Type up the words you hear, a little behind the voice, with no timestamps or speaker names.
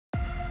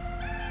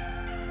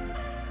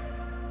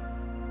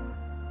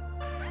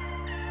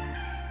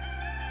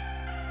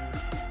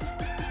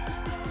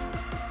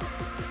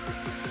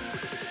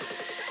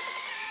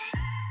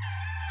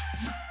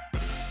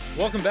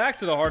Welcome back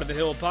to the Heart of the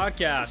Hill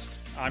podcast.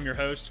 I'm your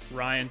host,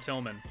 Ryan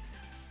Tillman.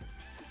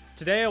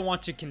 Today I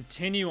want to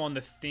continue on the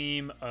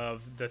theme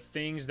of the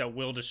things that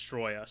will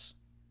destroy us.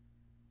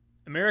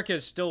 America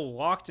is still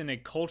locked in a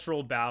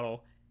cultural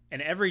battle,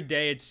 and every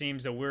day it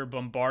seems that we're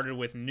bombarded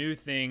with new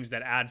things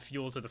that add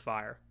fuel to the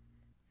fire.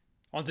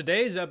 On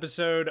today's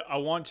episode, I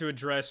want to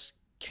address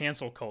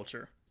cancel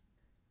culture.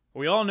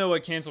 We all know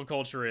what cancel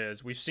culture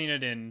is. We've seen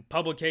it in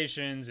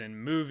publications, in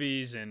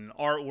movies, in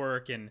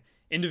artwork, and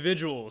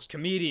individuals,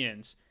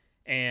 comedians,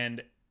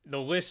 and the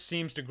list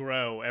seems to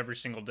grow every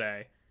single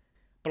day.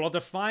 But I'll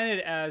define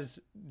it as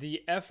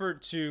the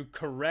effort to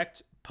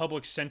correct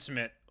public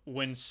sentiment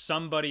when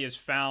somebody is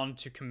found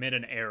to commit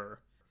an error.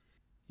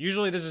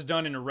 Usually this is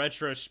done in a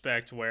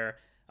retrospect where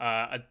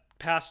a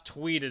past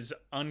tweet is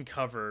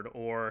uncovered,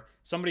 or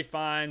somebody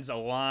finds a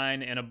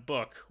line in a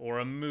book or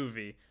a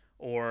movie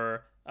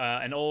or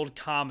an old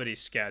comedy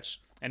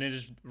sketch, and it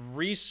is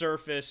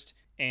resurfaced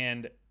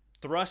and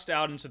thrust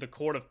out into the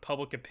court of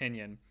public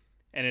opinion,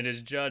 and it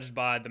is judged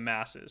by the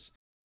masses.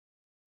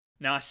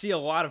 Now, I see a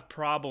lot of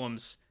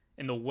problems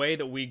in the way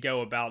that we go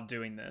about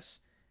doing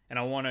this, and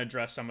I want to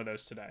address some of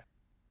those today.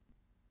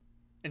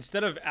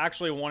 Instead of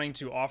actually wanting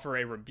to offer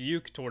a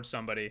rebuke towards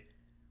somebody,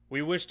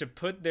 we wish to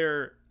put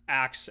their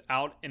acts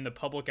out in the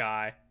public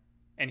eye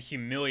and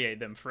humiliate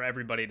them for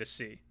everybody to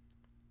see.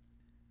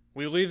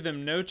 We leave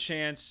them no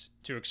chance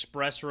to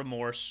express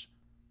remorse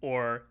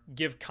or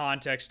give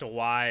context to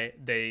why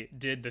they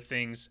did the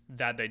things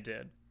that they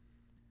did.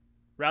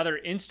 Rather,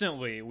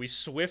 instantly, we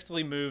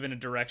swiftly move in a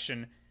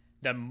direction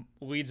that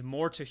leads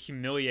more to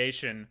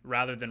humiliation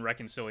rather than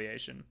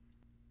reconciliation.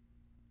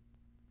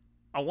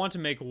 I want to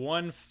make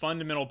one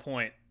fundamental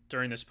point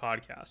during this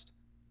podcast.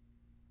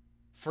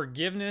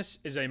 Forgiveness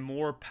is a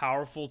more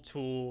powerful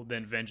tool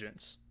than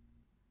vengeance.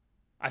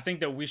 I think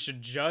that we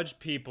should judge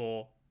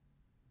people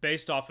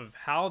based off of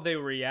how they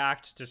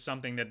react to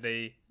something that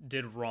they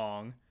did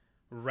wrong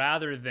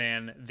rather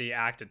than the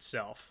act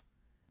itself.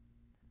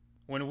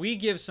 When we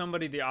give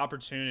somebody the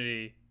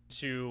opportunity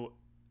to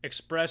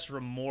express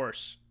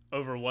remorse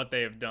over what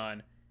they have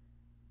done,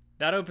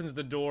 that opens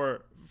the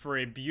door for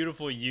a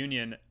beautiful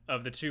union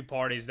of the two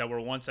parties that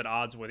were once at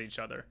odds with each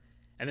other,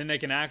 and then they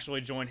can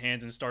actually join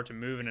hands and start to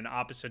move in an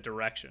opposite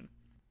direction.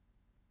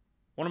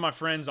 One of my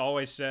friends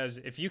always says,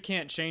 if you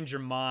can't change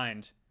your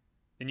mind,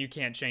 then you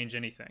can't change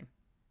anything.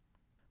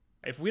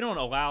 If we don't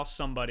allow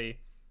somebody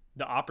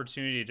the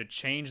opportunity to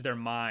change their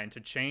mind, to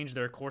change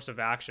their course of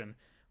action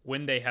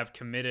when they have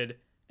committed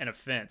an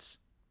offense,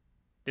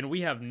 then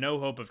we have no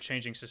hope of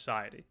changing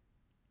society.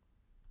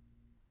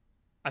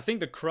 I think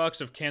the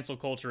crux of cancel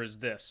culture is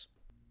this.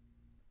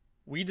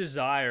 We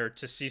desire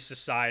to see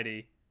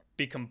society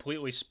be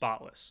completely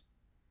spotless.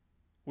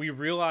 We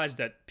realize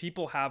that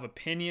people have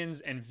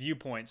opinions and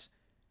viewpoints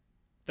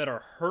that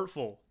are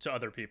hurtful to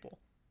other people,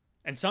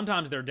 and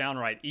sometimes they're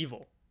downright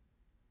evil.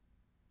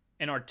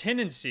 And our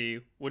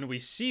tendency when we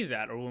see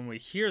that or when we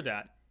hear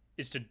that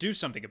is to do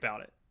something about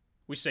it.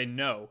 We say,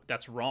 no,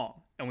 that's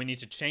wrong, and we need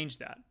to change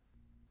that.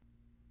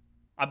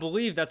 I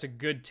believe that's a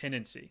good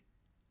tendency.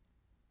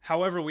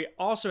 However, we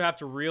also have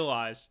to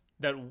realize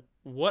that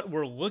what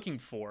we're looking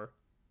for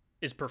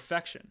is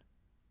perfection.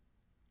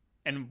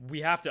 And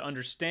we have to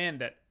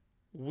understand that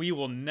we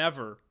will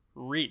never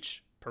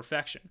reach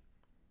perfection.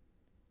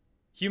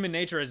 Human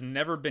nature has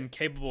never been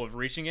capable of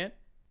reaching it,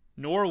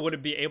 nor would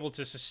it be able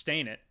to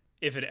sustain it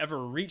if it ever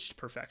reached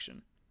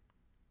perfection.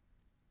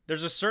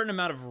 There's a certain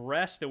amount of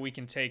rest that we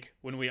can take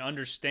when we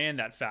understand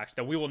that fact,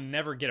 that we will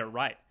never get it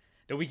right,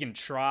 that we can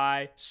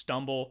try,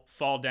 stumble,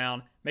 fall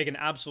down, make an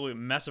absolute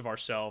mess of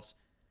ourselves,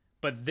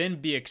 but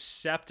then be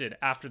accepted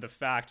after the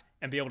fact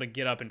and be able to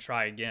get up and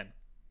try again.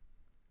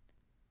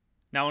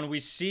 Now, when we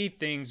see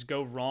things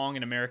go wrong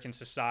in American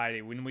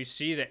society, when we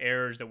see the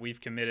errors that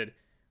we've committed,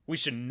 we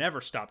should never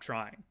stop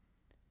trying.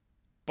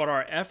 But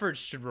our efforts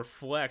should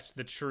reflect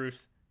the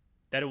truth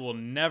that it will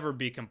never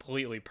be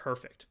completely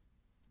perfect.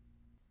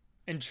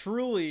 And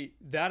truly,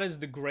 that is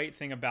the great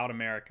thing about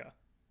America.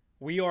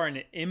 We are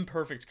an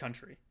imperfect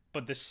country,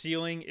 but the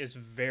ceiling is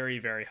very,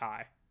 very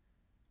high.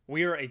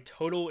 We are a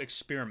total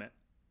experiment.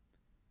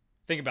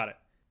 Think about it.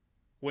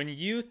 When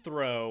you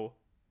throw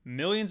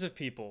millions of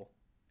people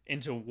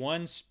into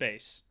one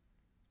space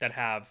that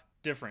have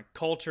different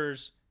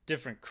cultures,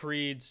 different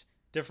creeds,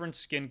 different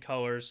skin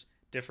colors,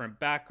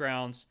 different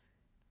backgrounds,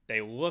 they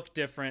look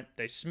different,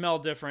 they smell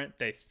different,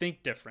 they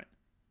think different.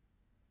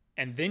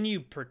 And then you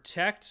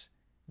protect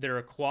their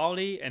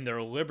equality and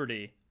their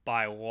liberty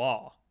by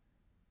law,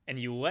 and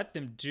you let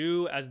them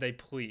do as they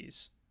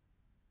please.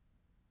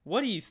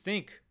 What do you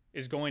think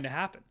is going to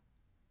happen?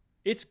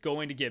 It's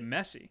going to get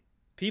messy.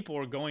 People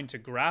are going to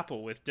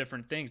grapple with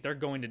different things. They're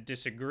going to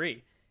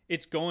disagree.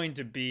 It's going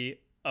to be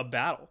a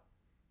battle.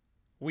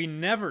 We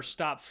never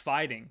stop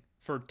fighting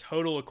for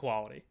total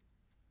equality.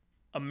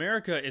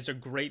 America is a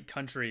great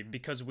country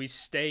because we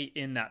stay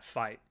in that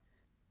fight.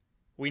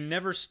 We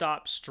never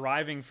stop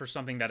striving for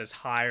something that is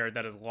higher,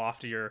 that is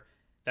loftier,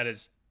 that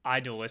is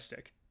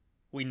idealistic.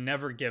 We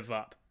never give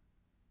up.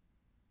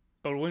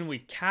 But when we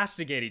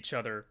castigate each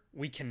other,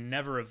 we can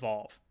never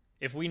evolve.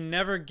 If we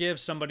never give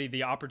somebody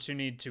the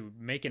opportunity to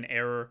make an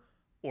error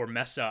or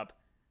mess up,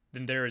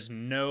 then there is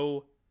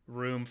no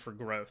room for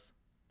growth.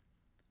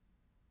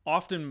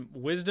 Often,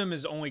 wisdom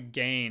is only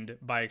gained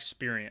by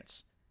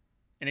experience,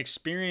 and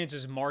experience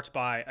is marked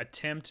by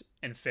attempt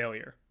and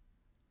failure.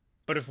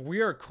 But if we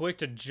are quick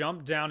to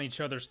jump down each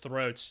other's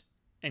throats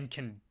and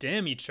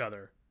condemn each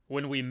other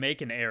when we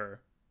make an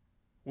error,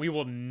 we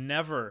will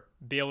never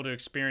be able to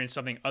experience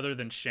something other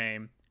than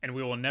shame, and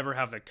we will never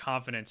have the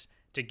confidence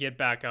to get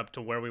back up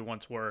to where we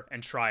once were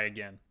and try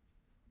again.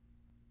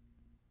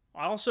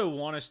 I also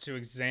want us to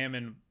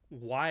examine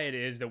why it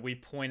is that we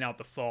point out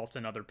the faults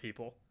in other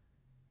people.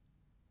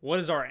 What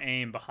is our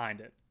aim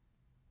behind it?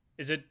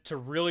 Is it to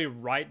really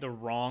right the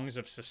wrongs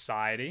of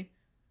society?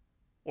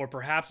 Or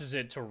perhaps is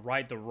it to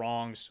right the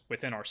wrongs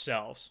within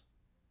ourselves?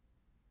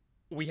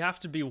 We have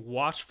to be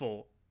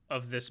watchful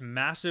of this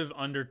massive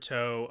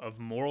undertow of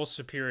moral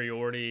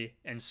superiority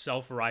and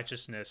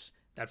self-righteousness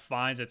that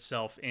finds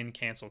itself in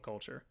cancel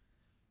culture.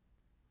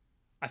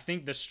 I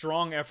think the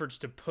strong efforts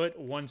to put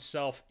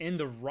oneself in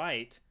the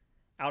right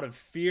out of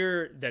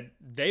fear that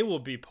they will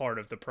be part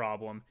of the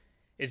problem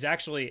is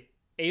actually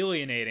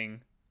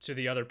alienating to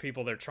the other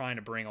people they're trying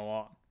to bring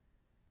along.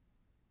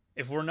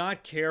 If we're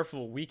not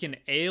careful, we can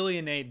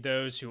alienate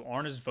those who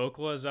aren't as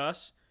vocal as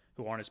us,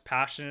 who aren't as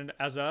passionate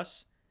as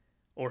us,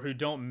 or who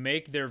don't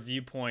make their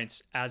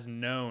viewpoints as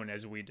known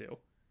as we do.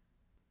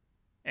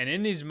 And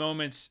in these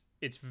moments,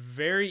 it's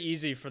very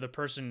easy for the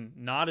person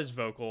not as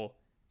vocal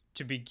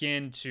to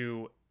begin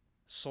to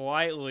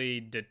slightly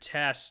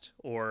detest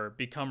or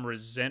become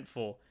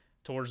resentful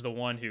towards the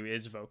one who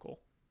is vocal.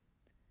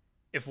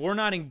 If we're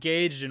not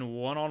engaged in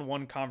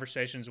one-on-one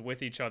conversations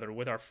with each other,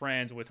 with our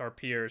friends, with our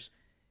peers,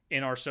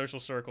 in our social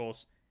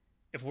circles,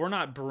 if we're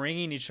not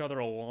bringing each other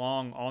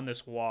along on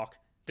this walk,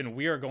 then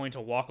we are going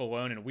to walk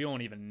alone and we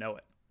won't even know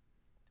it.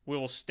 We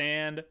will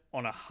stand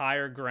on a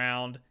higher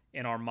ground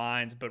in our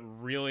minds, but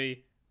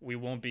really we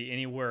won't be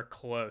anywhere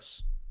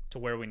close to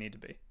where we need to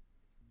be.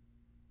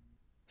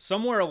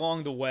 Somewhere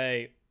along the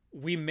way,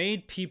 we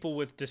made people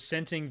with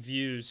dissenting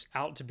views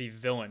out to be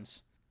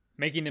villains,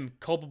 making them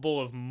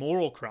culpable of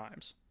moral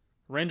crimes,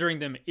 rendering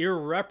them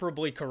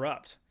irreparably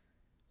corrupt,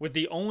 with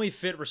the only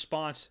fit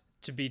response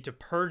to be to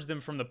purge them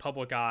from the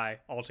public eye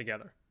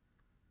altogether.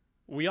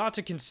 We ought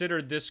to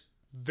consider this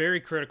very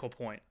critical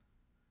point.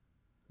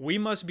 We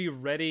must be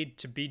ready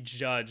to be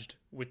judged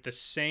with the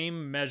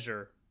same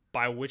measure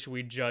by which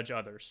we judge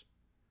others.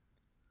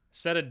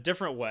 Said a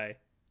different way,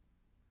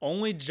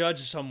 only judge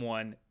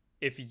someone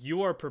if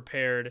you are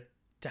prepared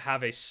to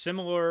have a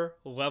similar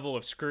level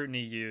of scrutiny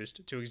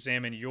used to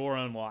examine your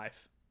own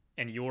life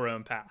and your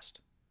own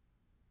past.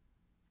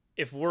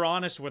 If we're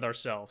honest with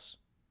ourselves,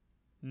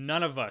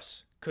 none of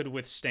us could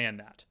withstand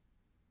that.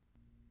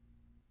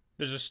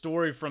 There's a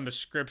story from the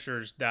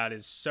scriptures that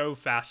is so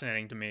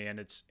fascinating to me, and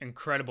it's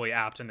incredibly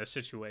apt in this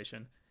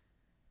situation.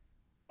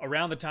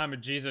 Around the time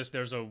of Jesus,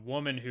 there's a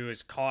woman who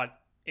is caught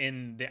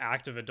in the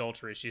act of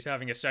adultery. She's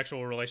having a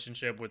sexual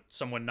relationship with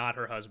someone not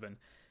her husband.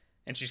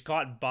 And she's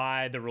caught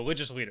by the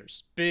religious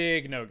leaders.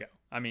 Big no-go.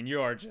 I mean,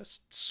 you are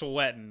just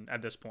sweating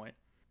at this point.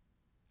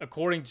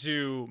 According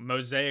to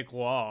Mosaic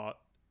law,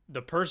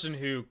 the person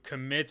who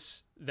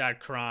commits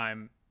that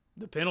crime,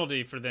 the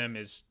penalty for them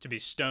is to be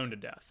stoned to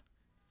death.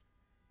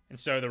 And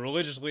so the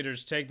religious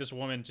leaders take this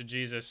woman to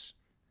Jesus,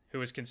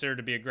 who is considered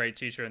to be a great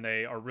teacher, and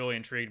they are really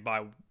intrigued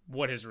by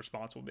what his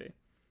response will be.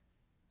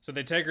 So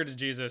they take her to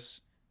Jesus,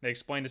 they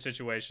explain the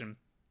situation,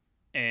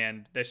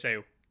 and they say,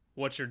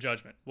 "What's your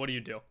judgment? What do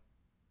you do?"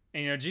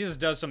 And, Jesus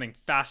does something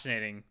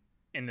fascinating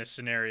in this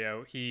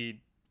scenario.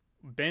 He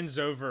bends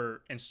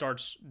over and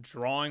starts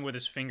drawing with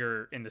his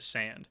finger in the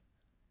sand.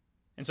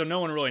 And so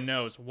no one really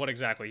knows what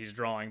exactly he's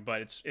drawing,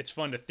 but it's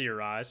fun to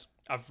theorize.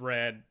 I've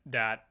read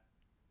that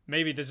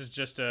maybe this is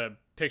just a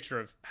picture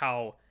of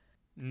how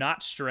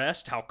not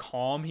stressed, how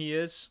calm he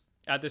is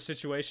at this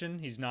situation.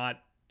 He's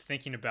not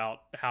thinking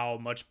about how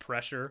much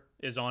pressure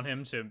is on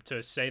him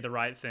to say the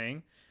right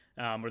thing,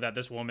 or that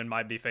this woman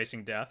might be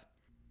facing death.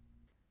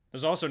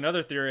 There's also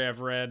another theory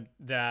I've read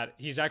that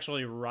he's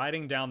actually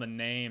writing down the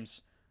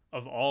names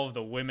of all of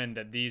the women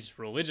that these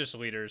religious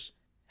leaders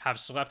have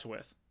slept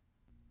with.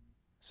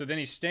 So then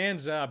he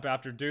stands up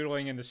after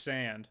doodling in the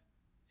sand,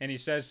 and he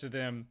says to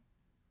them,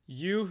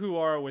 "You who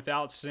are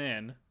without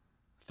sin,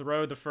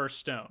 throw the first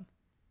stone."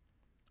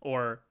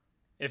 Or,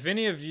 if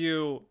any of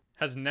you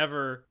has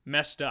never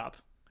messed up,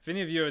 if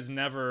any of you has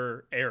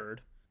never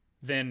erred,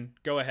 then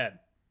go ahead.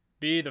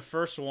 Be the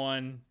first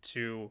one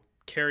to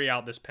carry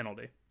out this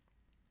penalty.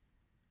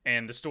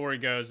 And the story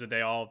goes that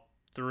they all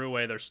threw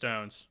away their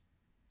stones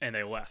and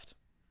they left.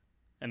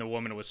 And the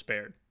woman was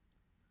spared.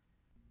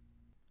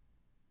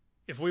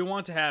 If we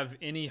want to have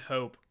any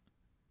hope,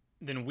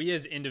 then we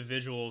as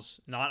individuals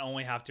not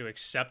only have to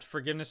accept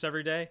forgiveness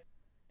every day,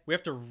 we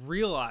have to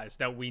realize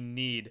that we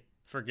need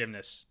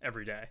forgiveness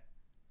every day.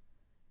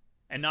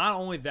 And not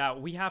only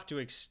that, we have to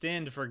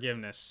extend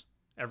forgiveness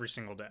every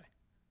single day.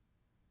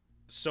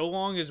 so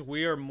long as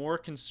we are more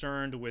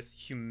concerned with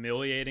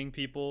humiliating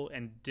people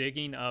and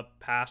digging up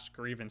past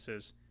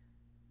grievances,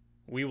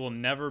 we will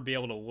never be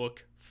able to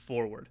look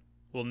forward.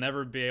 We'll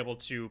never be able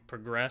to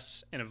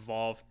progress and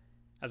evolve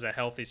as a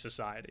healthy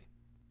society.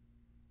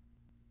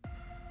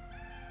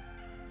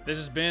 This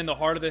has been the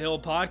Heart of the Hill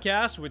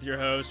podcast with your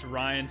host,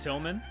 Ryan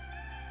Tillman.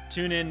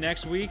 Tune in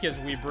next week as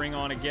we bring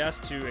on a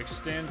guest to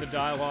extend the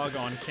dialogue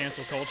on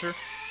cancel culture,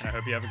 and I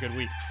hope you have a good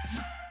week.